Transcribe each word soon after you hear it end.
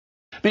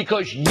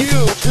because you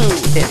too.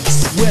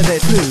 It's where the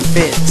glue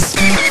fits.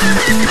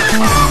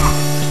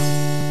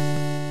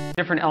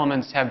 Different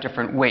elements have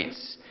different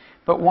weights.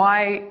 But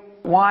why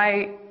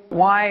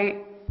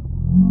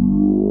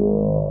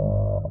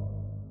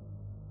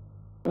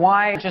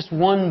just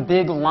one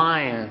big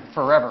line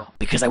forever?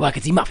 Because I work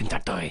at the muffin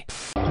factory.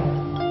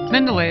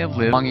 Mendeleev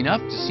lived long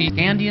enough to see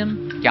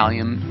scandium,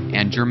 gallium,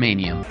 and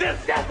germanium.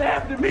 This just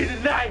happened to me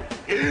tonight.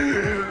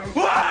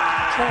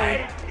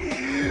 Why?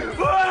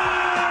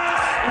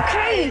 Why?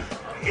 Okay.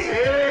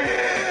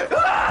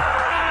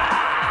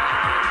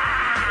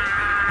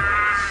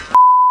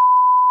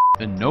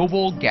 The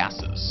noble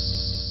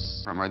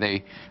gases. Are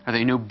they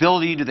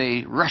nobility? Do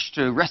they rush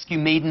to rescue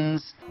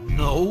maidens?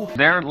 No.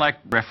 They're like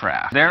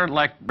riffraff. They're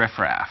like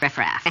riffraff.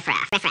 Riffraff,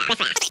 riffraff, riffraff,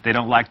 riffraff. They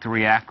don't like to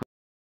react.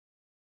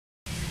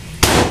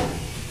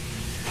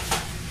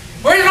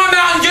 Where's my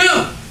Mountain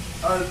Dew?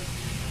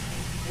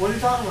 What are you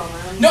talking about,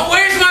 man? No,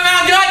 where's my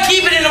Mountain Dew? I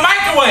keep it in the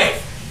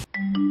microwave.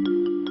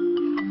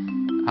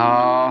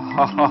 Oh,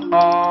 ho, ho,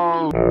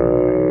 ho.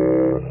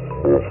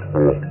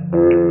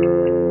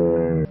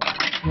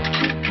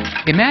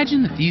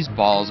 Imagine that these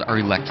balls are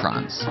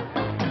electrons,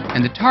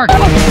 and the target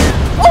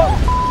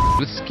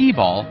with skee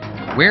ball,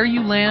 where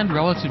you land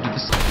relative to the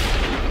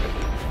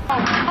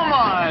Oh, come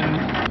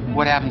on!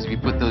 What happens if you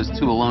put those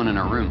two alone in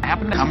a room?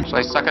 Happen to come? Should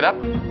I suck it up?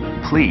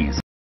 Please.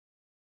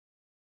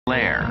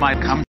 Lair.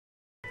 Might come.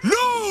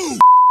 No!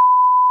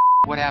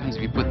 What happens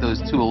if you put those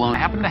two alone? I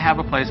happen to have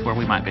a place where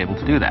we might be able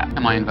to do that.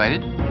 Am I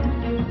invited?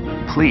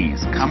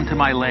 Please come to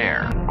my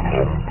lair.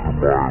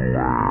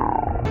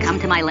 Come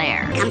to my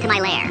lair. Come to my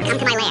lair. Come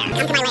to my lair.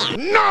 Come to my lair.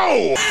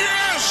 No!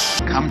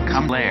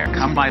 Come lair.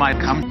 Come by my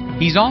come.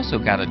 He's also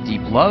got a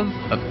deep love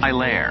of My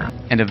lair.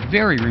 and a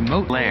very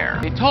remote lair.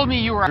 They told me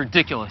you were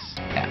ridiculous.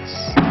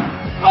 Yes.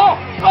 Oh,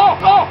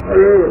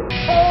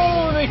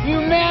 the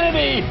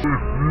humanity!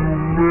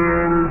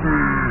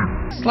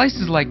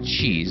 Slices like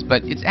cheese,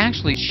 but it's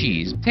actually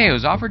cheese.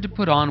 Teo's offered to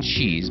put on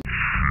cheese.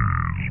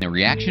 The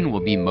reaction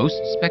will be most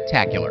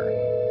spectacular.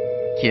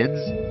 Kids,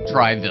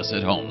 try this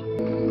at home.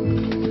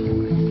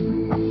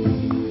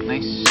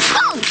 Nice.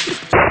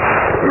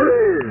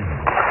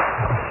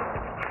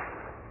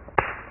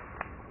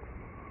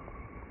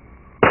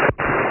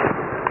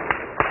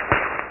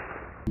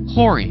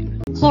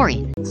 Chlorine.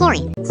 Chlorine,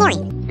 chlorine,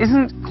 chlorine.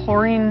 Isn't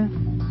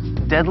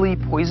chlorine deadly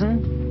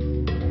poison?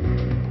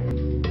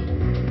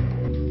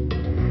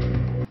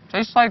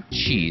 Tastes like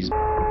Cheese. the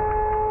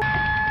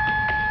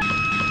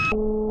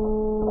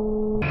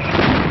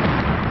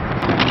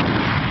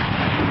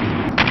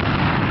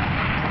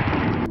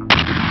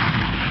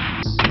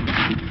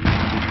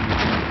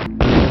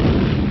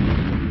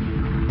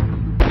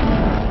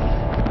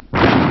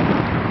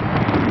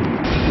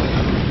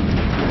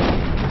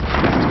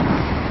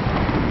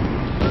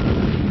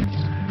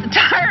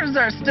tires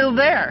are still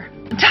there.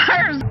 The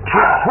tires.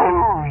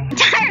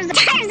 Tires,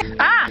 tires.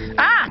 Ah!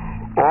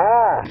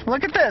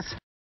 Look at this.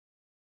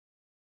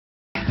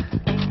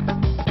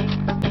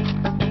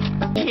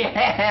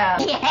 Yeah.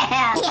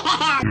 Yeah.